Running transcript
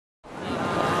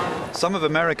Some of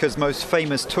America's most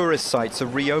famous tourist sites are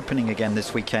reopening again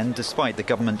this weekend despite the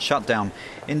government shutdown.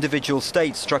 Individual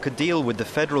states struck a deal with the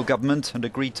federal government and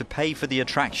agreed to pay for the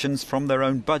attractions from their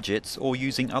own budgets or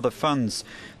using other funds.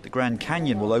 The Grand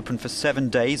Canyon will open for 7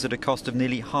 days at a cost of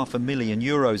nearly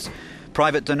 €500,000.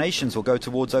 Private donations will go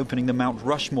towards opening the Mount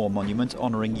Rushmore monument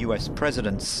honouring US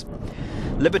presidents.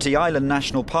 Liberty Island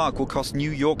National Park will cost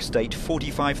New York State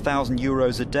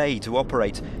 €45,000 a day to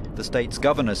operate. The state's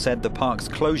governor said the park's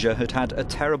closure had had a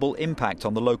terrible impact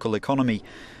on the local economy.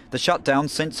 The shutdown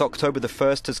since October the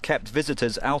 1st has kept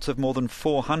visitors out of more than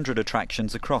 400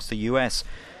 attractions across the US.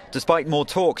 Despite more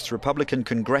talks, Republican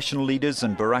congressional leaders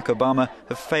and Barack Obama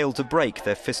have failed to break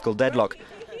their fiscal deadlock.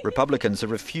 Republicans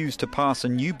have refused to pass a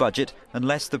new budget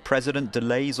unless the president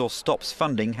delays or stops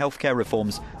funding healthcare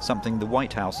reforms, something the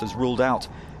White House has ruled out.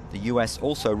 The US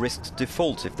also risks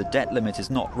default if the debt limit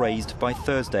is not raised by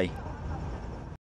Thursday.